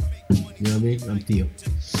Theo. You know what I mean? I'm Theo.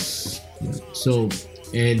 Yeah. So,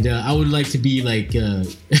 and I would like to be like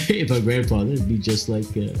if my grandfather, it'd be just like.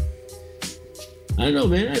 I don't know,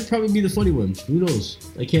 man. I'd probably be the funny one. Who knows?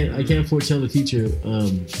 I can't foretell the future.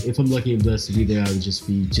 If I'm lucky and blessed to be there, I would just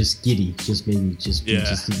be giddy, just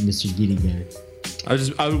Mr. Giddy guy. I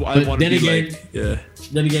want to be like, yeah.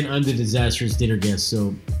 Then again, I'm the disastrous dinner guest,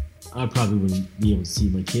 so I probably wouldn't be able to see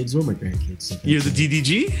my kids or my grandkids. You're the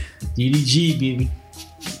DDG? DDG, baby.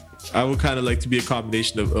 I would kind of like to be a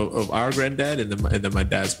combination of our granddad and then my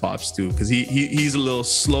dad's pops too, because he's a little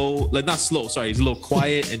slow, like not slow, sorry, he's a little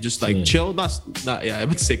quiet and just like chill, not I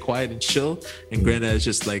would say quiet and chill, and granddad is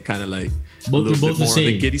just like kind of like a little bit more on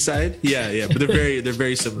the giddy side, but they're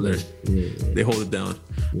very similar. They hold it down.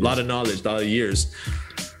 A lot of knowledge, a lot of years.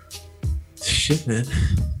 Shit, man.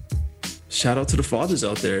 Shout out to the fathers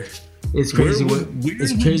out there. It's crazy when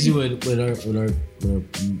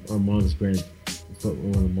our mom's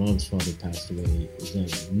when our mom's father passed away, is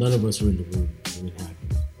that none of us were in the room when it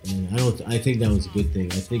happened, and I think that was a good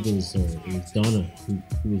thing. I think it was Donna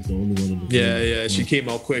who was the only one in the room. Yeah. She came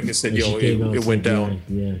out quick and said, "Yo, it went down."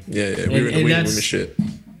 Yeah. We were in the waiting room and shit.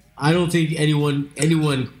 I don't think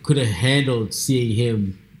anyone could have handled seeing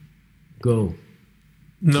him go.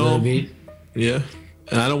 No, you know what I mean? Yeah,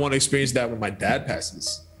 and I don't want to experience that when my dad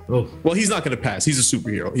passes. Oh, well, he's not gonna pass. He's a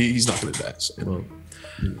superhero. He's not gonna die. So. Well,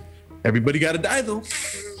 everybody gotta die though.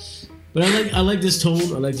 But I like this tone.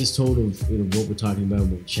 I like this tone of what we're talking about, what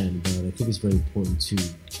we're chatting about. I think it's very important to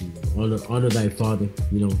honor thy father.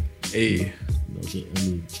 Hey.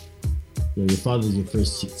 Your father is your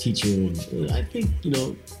first teacher, and I think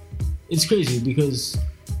it's crazy because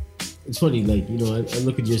it's funny. Like I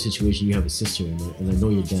look at your situation. You have a sister, and I know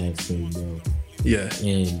your dad very well. Yeah.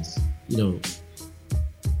 And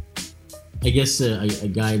I guess a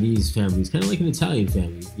Guyanese family is kind of like an Italian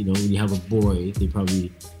family. When you have a boy,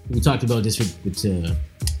 we talked about this with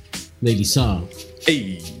Lady Saw.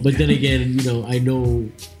 Hey. But then again, I know,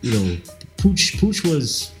 Pooch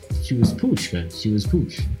was Pooch, man. She was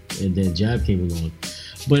Pooch. And then Jab came along.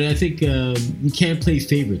 But I think you can't play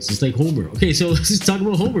favorites. It's like Homer. Okay, so let's just talk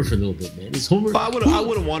about Homer for a little bit, man. It's Homer. I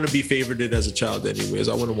wouldn't want to be favorited as a child anyways.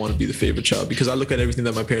 I wouldn't want to be the favorite child because I look at everything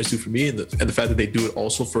that my parents do for me and the fact that they do it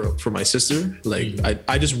also for my sister. Like,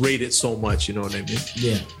 I just rate it so much, you know what I mean?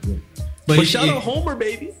 Yeah. But shout out Homer,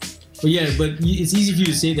 baby. But it's easzy for you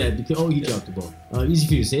to say that because he dropped the ball. Easy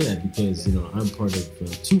for you to say that because I'm part of a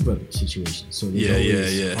two brother situation. So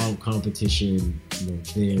there's always competition,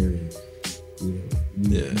 there, and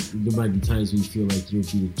there might be times when you feel like you're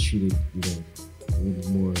being treated, a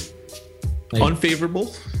little more like,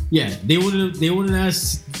 unfavorable. Yeah, they wouldn't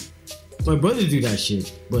ask my brother to do that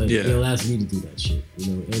shit, but they'll ask me to do that shit,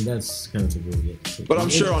 and that's kind of the way it is. But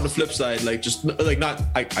I'm sure on the flip side, like just like not,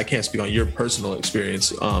 I can't speak on your personal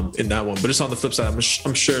experience in that one, but just on the flip side,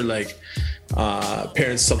 I'm sure like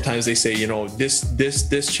parents sometimes they say,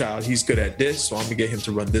 this child, he's good at this, so I'm gonna get him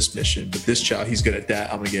to run this mission, but this child, he's good at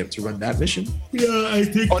that, I'm gonna get him to run that mission. Yeah, I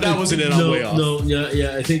think. Oh, that wasn't it. I'm way off. No,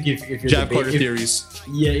 yeah. I think if you're Jab Carter theories.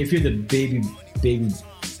 Yeah, if you're the baby.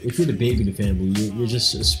 If you're the baby in the family, you're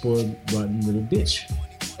just a spoiled, rotten little bitch.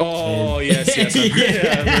 Oh, yes.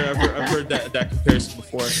 I've heard that comparison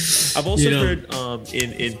before. I've also heard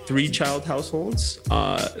in 3-child households,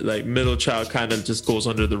 like middle child kind of just goes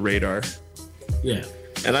under the radar. Yeah.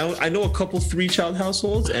 And I know a couple 3-child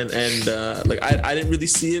households, and like I didn't really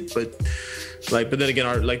see it, but then again,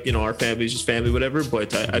 our family is just family, whatever.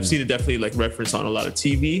 But I've seen it definitely like referenced on a lot of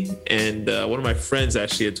TV, and one of my friends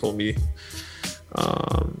actually had told me.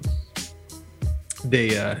 They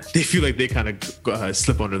feel like they kind of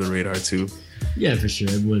slip under the radar too. Yeah, for sure.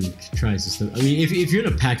 Everyone tries to slip. I mean, if you're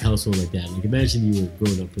in a packed household like that, like imagine you were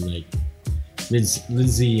growing up with like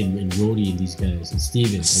Lindsay and Rhodey and these guys and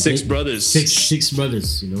Steven. Six brothers. Six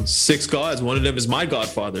brothers, 6 gods. One of them is my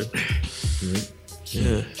godfather. Right.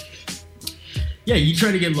 Yeah. Yeah, you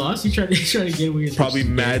try to get lost. You try to get where you're probably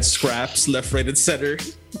mad scraps left, right, and center.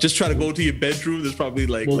 Just try to go to your bedroom. There's probably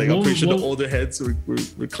I'm pretty sure the older heads were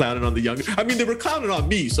clowning on the younger. I mean, they were clowning on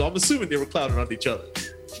me, so I'm assuming they were clowning on each other.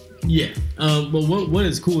 Yeah. But what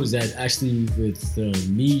is cool is that actually with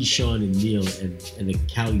me, Sean, and Neil, and the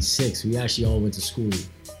Cali 6, we actually all went to school.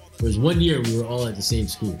 There was 1 year we were all at the same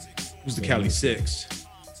school. Who's the Cali 6?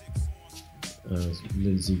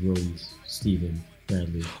 Lindsay, Rose, Steven.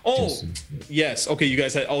 Bradley, oh, Justin. Yes. Okay, you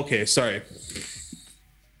guys had. Okay, sorry.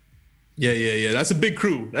 Yeah. That's a big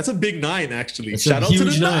crew. That's a big 9, actually. That's Shout out to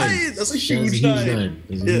the 9. 9. That's a huge 9.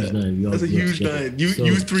 That's a huge 9.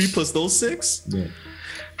 You 3 plus those 6. Yeah.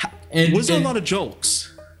 And was there a lot of jokes?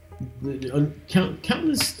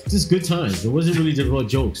 Countless just good times. There wasn't really about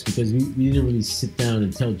jokes because we didn't really sit down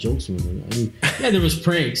and tell jokes with them. I mean, yeah, there was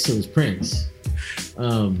pranks. Of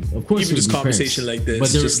course, even just conversation pranks. like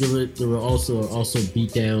this. But there were also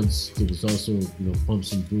beat downs. There was also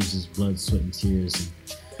bumps and bruises, blood, sweat, and tears.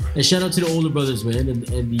 And shout out to the older brothers, man, and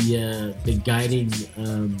the guiding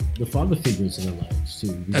the father figures in our lives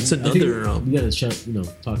too. That's another. We gotta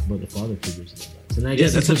talk about the father figures in our lives, and I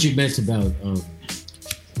guess that's what you meant about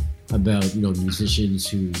musicians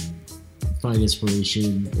who find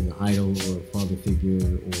inspiration in an idol or a father figure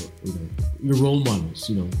or your role models,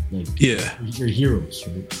 your heroes,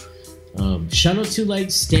 right? Shout out to like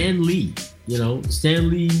Stan Lee. Stan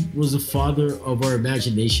Lee was the father of our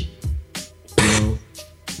imagination.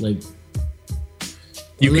 Like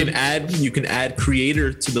you can add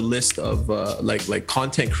creator to the list of like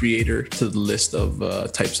content creator to the list of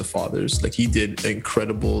types of fathers. Like he did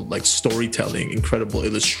incredible like storytelling, incredible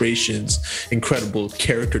illustrations, incredible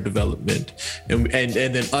character development, and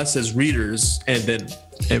then us as readers,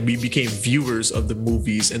 and we became viewers of the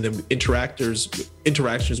movies, and then interactions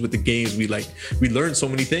with the games. We learned so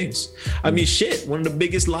many things. I mean, shit. One of the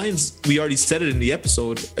biggest lines, we already said it in the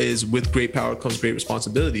episode, is "With great power comes great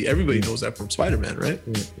responsibility." Everybody knows that from Spider-Man, right?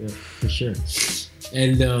 Yeah, for sure.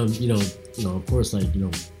 And of course, like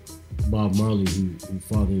Bob Marley, who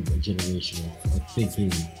fathered a generation of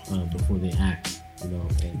thinking before they act. And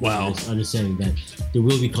wow. Understanding that there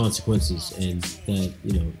will be consequences, and that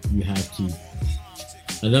you have to.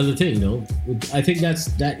 Another thing, I think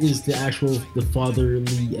that is the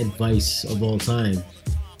fatherly advice of all time,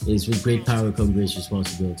 is with great power comes great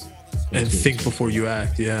responsibility. And think before you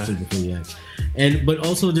act, yeah. Think before you act. But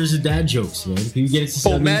also there's the dad jokes, man. Can you get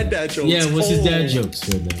it? Mad dad jokes. Yeah, what's his dad jokes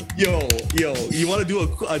right now? Yo, you want to do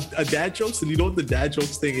a dad jokes? And you know what the dad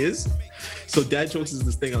jokes thing is? So dad jokes is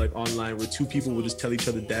this thing like online where 2 people will just tell each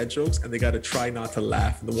other dad jokes, and they got to try not to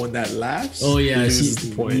laugh. And the one that laughs, I see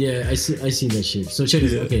the point. Yeah, I see that shit. So check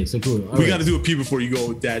this. Okay, so cool. We got to do a pee before you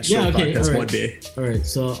go dad show podcast one day. All right,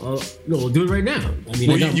 so we'll do it right now. I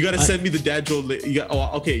mean, you got to send me the dad joke.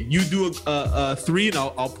 You do a 3, and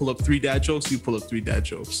I'll pull up 3 dad jokes. You pull up 3 dad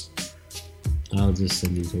jokes. I'll just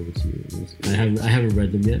send these over to you. I haven't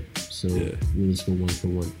read them yet, so we'll just go 1 for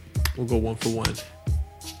 1. We'll go 1 for 1.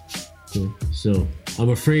 Okay. So I'm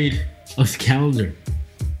afraid of the calendar.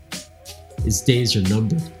 Its days are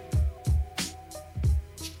numbered.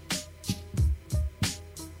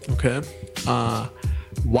 Okay.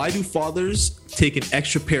 Why do fathers take an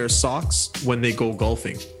extra pair of socks when they go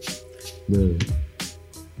golfing? Really?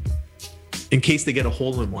 In case they get a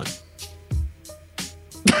hole in one.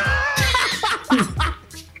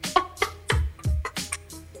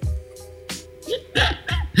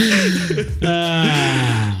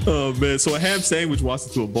 Oh man, so a ham sandwich walks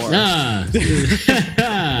into a bar. I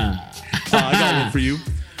got one for you.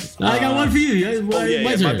 I got one for you.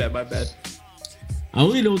 My bad. I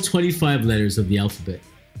only know 25 letters of the alphabet.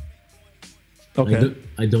 Okay.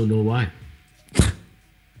 I don't know why.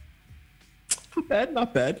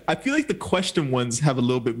 Not bad. I feel like the question ones have a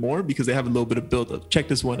little bit more because they have a little bit of build-up. Check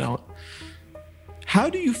this one out. How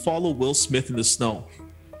do you follow Will Smith in the snow?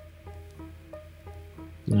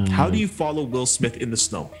 How do you follow Will Smith in the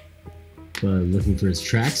snow? Looking for his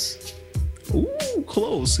tracks. Ooh,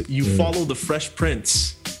 close. You follow the Fresh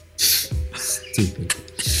Prince. Stupid.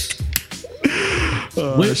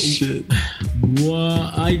 Shit.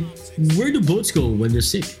 Where do boats go when they're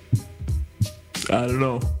sick? I don't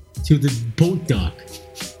know. To the boat dock.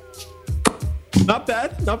 Not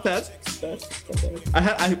bad. I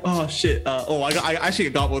actually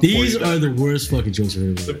got one. These are the worst fucking jokes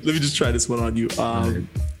I've ever heard. Let me just try this one on you.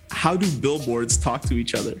 How do billboards talk to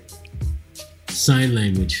each other? Sign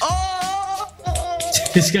language.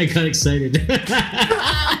 This guy got excited.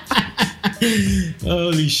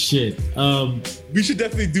 Holy shit. We should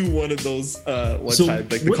definitely do one of those time,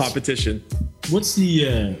 like the competition. What's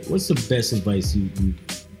the best advice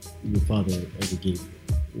your father ever gave you?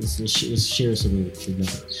 Let's share some of the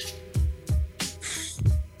knowledge.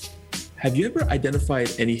 Have you ever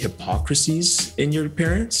identified any hypocrisies in your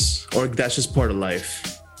parents, or that's just part of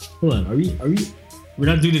life? Hold on, are we? We're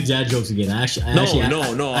not doing the dad jokes again. That's just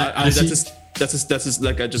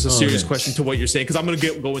a serious question to what you're saying, because I'm gonna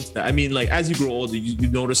go into that. I mean, like as you grow older, you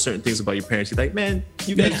notice certain things about your parents. You're like, man,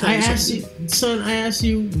 you guys. I asked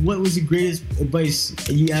you what was the greatest advice,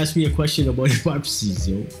 and you asked me a question about hypocrisies,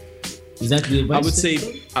 yo. Is that the advice?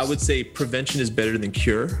 I would say prevention is better than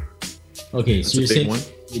cure. Okay, so you're a big saying one.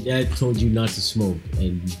 your dad told you not to smoke,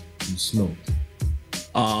 and you smoked.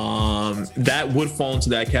 That would fall into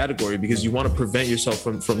that category because you want to prevent yourself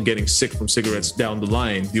from getting sick from cigarettes down the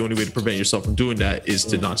line. The only way to prevent yourself from doing that is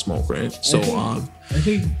to not smoke, right? So I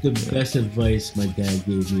think the best advice my dad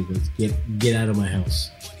gave me was get out of my house.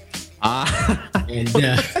 And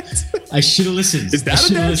I should have listened. Is that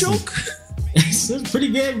a dad joke? It's a pretty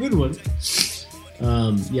good one.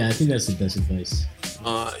 Yeah, I think that's the best advice.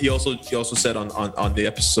 He also said on the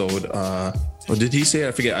episode, or did he say?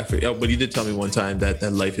 I forget. But he did tell me one time that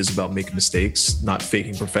life is about making mistakes, not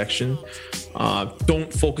faking perfection.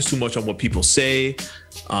 Don't focus too much on what people say.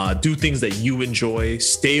 Do things that you enjoy.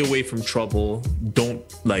 Stay away from trouble. Don't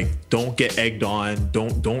get egged on.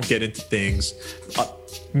 Don't get into things.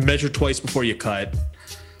 Measure twice before you cut.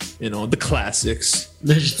 The classics.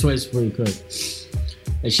 Measure twice before you cut.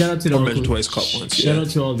 And shout out to the uncles. Measure twice, cut once. Shout out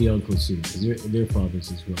to all the uncles too, because they're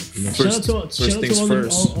fathers as well. First shout out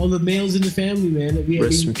to all the males in the family, man.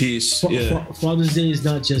 Rest in peace. Father's Day is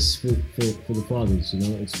not just for the fathers,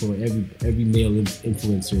 it's for every male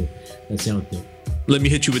influencer that's out there. Let me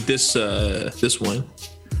hit you with this one.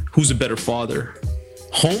 Who's a better father,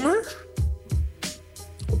 Homer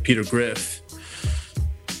or Peter Griff?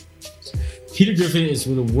 Peter Griffin is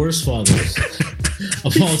one of the worst fathers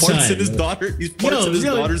of all time. He farts in his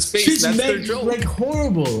daughter's face. That's their joke. Like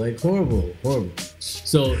horrible.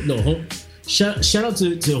 So no, shout out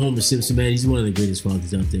to Homer Simpson, man. He's one of the greatest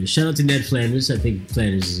fathers out there. Shout out to Ned Flanders. I think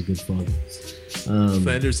Flanders is a good father.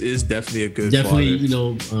 Flanders is definitely a good definitely,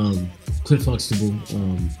 father. Cliff Huxtable,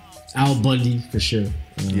 Al Bundy for sure.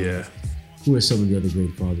 Yeah. Who are some of the other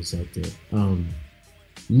great fathers out there?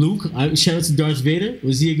 Luke. Shout out to Darth Vader.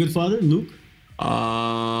 Was he a good father, Luke?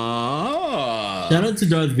 Shout out to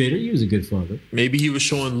Darth Vader. He was a good father. Maybe he was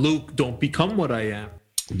showing Luke, don't become what I am.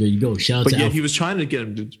 There you go. Shout out but to he was trying to get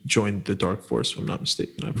him to join the Dark Force, if I'm not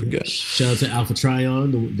mistaken. I forget. Shout out to Alpha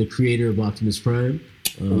Trion, the creator of Optimus Prime.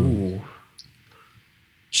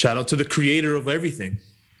 Shout out to the creator of everything.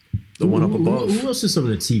 The one up above. Who else are some of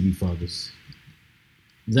the TV fathers?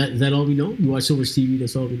 Is that all we know? You watch so much TV,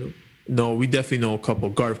 that's all we know? No, we definitely know a couple.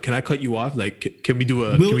 Garv, can I cut you off? Like, can we do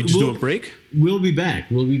a break? We'll be back.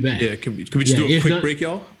 Yeah, can we just do a quick break,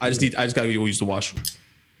 y'all? I just gotta go use the washroom.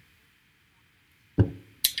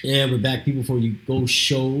 Yeah, we're back, people. Before you go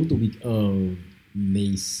show the week of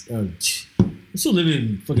May. We're still living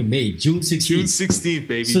in fucking May, June 16th. June 16th,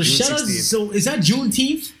 baby. So June shout 16th. out. So is that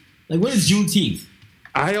Juneteenth? Like, when is Juneteenth?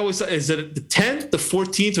 I always thought, is it the 10th, the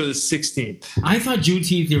 14th, or the 16th? I thought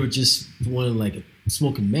Juneteenth they were just one like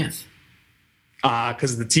smoking meth.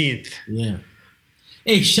 Because of the teenth. Yeah.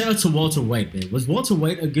 Hey, shout out to Walter White, man. Was Walter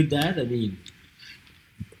White a good dad? I mean,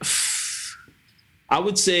 I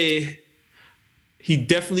would say he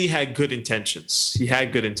definitely had good intentions.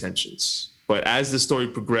 But as the story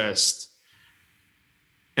progressed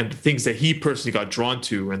and the things that he personally got drawn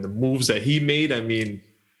to and the moves that he made, I mean,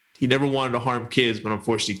 he never wanted to harm kids, but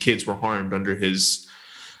unfortunately kids were harmed under his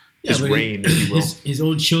reign, if you will. His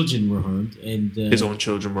own children were harmed, and his own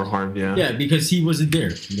children were harmed. Yeah, because he wasn't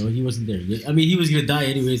there. He wasn't there. I mean, he was gonna die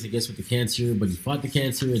anyways, I guess, with the cancer, but he fought the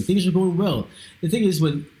cancer, and things were going well. The thing is,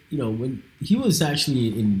 when he was actually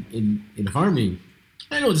in Harmony,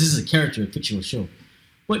 I know this is a character, a fictional show,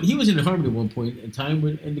 but he was in Harmony at one point in time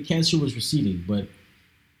and the cancer was receding. But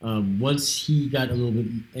once he got a little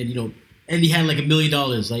bit, and he had like $1 million,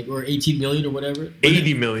 like, or 18 million or whatever.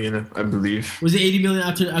 80 million, I believe. Was it 80 million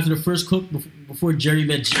after the first cook before Jerry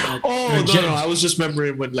met? No. I was just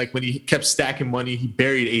remembering when he kept stacking money, he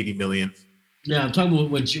buried 80 million. Yeah, I'm talking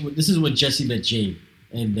about this is when Jesse met Jane,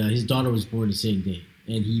 and his daughter was born the same day,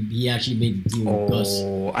 and he actually made the deal with Gus.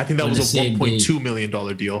 Oh, I think that was a $1.2 million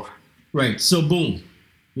deal. Right. So boom,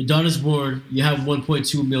 your daughter's born. You have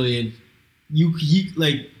 1.2 million.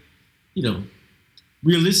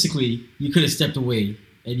 Realistically, you could have stepped away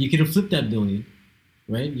and you could have flipped that $1 million,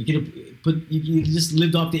 right? You could have you just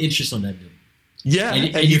lived off the interest on that $1 million. Yeah,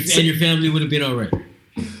 and your family would have been all right.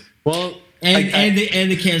 Well, and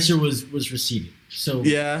the cancer was receding. So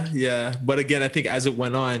yeah. But again, I think as it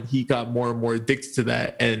went on, he got more and more addicted to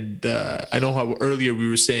that. And I know how earlier we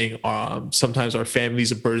were saying sometimes our family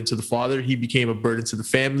is a burden to the father. He became a burden to the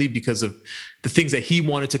family because of the things that he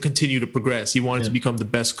wanted to continue to progress. He wanted to become the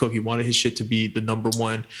best cook. He wanted his shit to be the number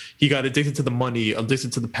one. He got addicted to the money,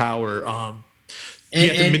 addicted to the power. He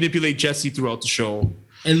had to manipulate Jesse throughout the show.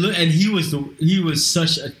 And he was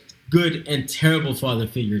such a good and terrible father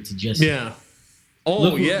figure to Jesse. Yeah.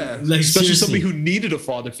 Especially seriously. Somebody who needed a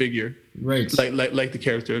father figure, right? Like the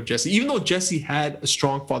character of Jesse. Even though Jesse had a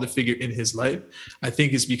strong father figure in his life, I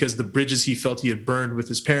think it's because the bridges he felt he had burned with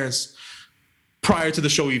his parents prior to the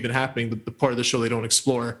show even happening, the part of the show they don't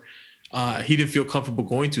explore, he didn't feel comfortable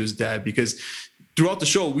going to his dad because throughout the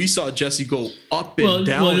show we saw Jesse go up and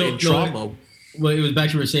down in trauma. Well, it was back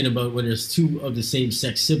to what we were saying about when there's two of the same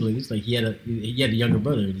sex siblings. Like he had a younger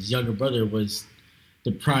brother. His younger brother was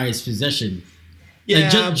the prized possession. Yeah,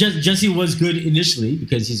 like Jesse was good initially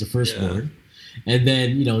because he's a firstborn, and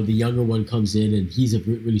then the younger one comes in and he's a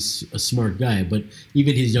really smart guy. But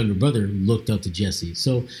even his younger brother looked up to Jesse.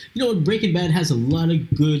 So Breaking Bad has a lot of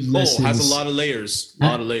good lessons. Oh, has a lot of layers.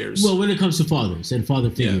 Well, when it comes to fathers and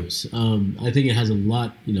father figures, I think it has a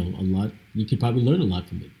lot. A lot. You could probably learn a lot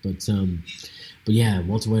from it. But yeah,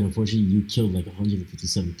 Walter White, unfortunately, you killed like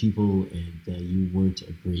 157 people, and you weren't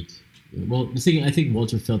a great. Well, the thing, I think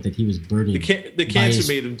Walter felt that he was burdened. The cancer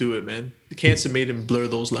made him do it, man. The cancer made him blur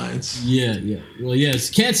those lines. Yeah. Well, yeah, it's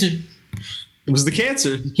cancer. It was the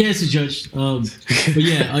cancer. The cancer, Judge. But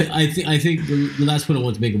yeah, I think the last point I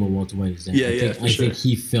want to make about Walter White is that I think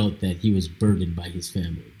he felt that he was burdened by his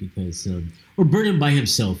family because, or burdened by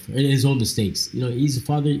himself and his own mistakes. He's a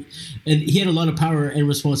father, and he had a lot of power and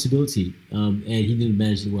responsibility, and he didn't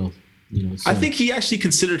manage it well. So. I think he actually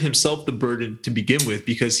considered himself the burden to begin with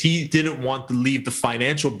because he didn't want to leave the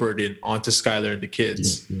financial burden onto Skylar and the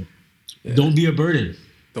kids. Yeah. Don't be a burden.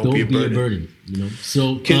 Don't be a burden.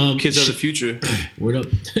 So kids are the future. Word up.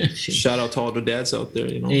 Shout out to all the dads out there.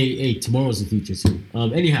 Hey, tomorrow's the future too.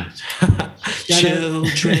 Anyhow,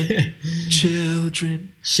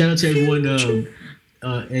 children. Shout out to everyone.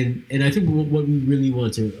 And I think what we really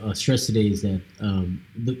want to stress today is that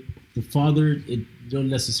the father. It don't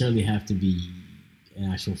necessarily have to be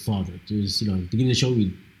an actual father. There's, at the beginning of the show,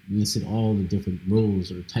 we listed all the different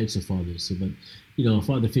roles or types of fathers. So, but, a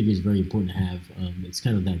father figure is very important to have. It's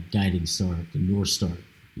kind of that guiding star, the North Star,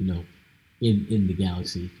 in the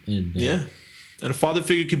galaxy. And and a father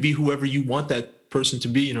figure could be whoever you want that person to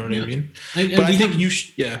be. You know what I mean? But I think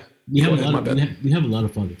we have a lot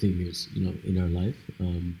of father figures, in our life.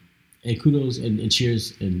 And kudos and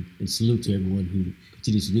cheers and salute to everyone who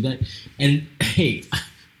continues to do that. And hey,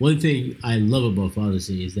 one thing I love about Father's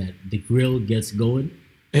Day is that the grill gets going.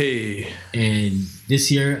 Hey. And this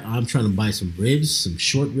year I'm trying to buy some ribs, some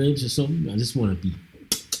short ribs or something. I just want to be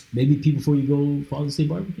maybe before you go Father's Day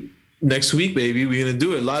barbecue. Next week, baby, we're gonna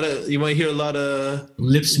do it. You might hear a lot of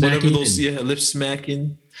lip smacking. Lip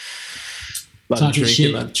smacking. A lot talking of drinking,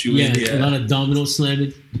 shit. A lot of chewing, a lot of domino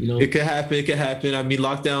slamming. It could happen. I mean,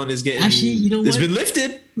 lockdown is getting. Actually, it's been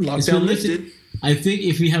lifted. Lockdown lifted. I think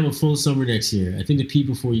if we have a full summer next year, I think the Pee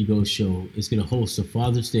Before You Go show is going to host a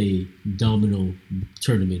Father's Day domino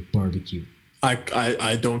tournament barbecue.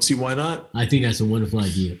 I don't see why not. I think that's a wonderful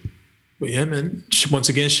idea. But yeah, man. Once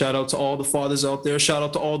again, shout out to all the fathers out there. Shout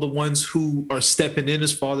out to all the ones who are stepping in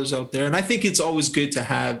as fathers out there. And I think it's always good to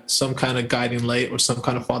have some kind of guiding light or some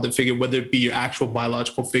kind of father figure, whether it be your actual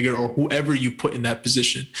biological figure or whoever you put in that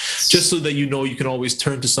position, just so that you can always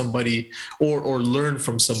turn to somebody or learn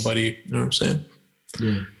from somebody. You know what I'm saying?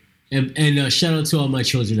 Yeah. And shout out to all my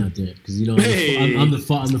children out there because I'm the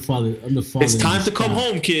father. It's time to come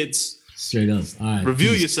home, kids. Straight up. All right.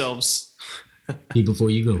 Review yourselves. Pee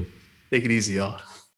Before You Go. Take it easy, y'all.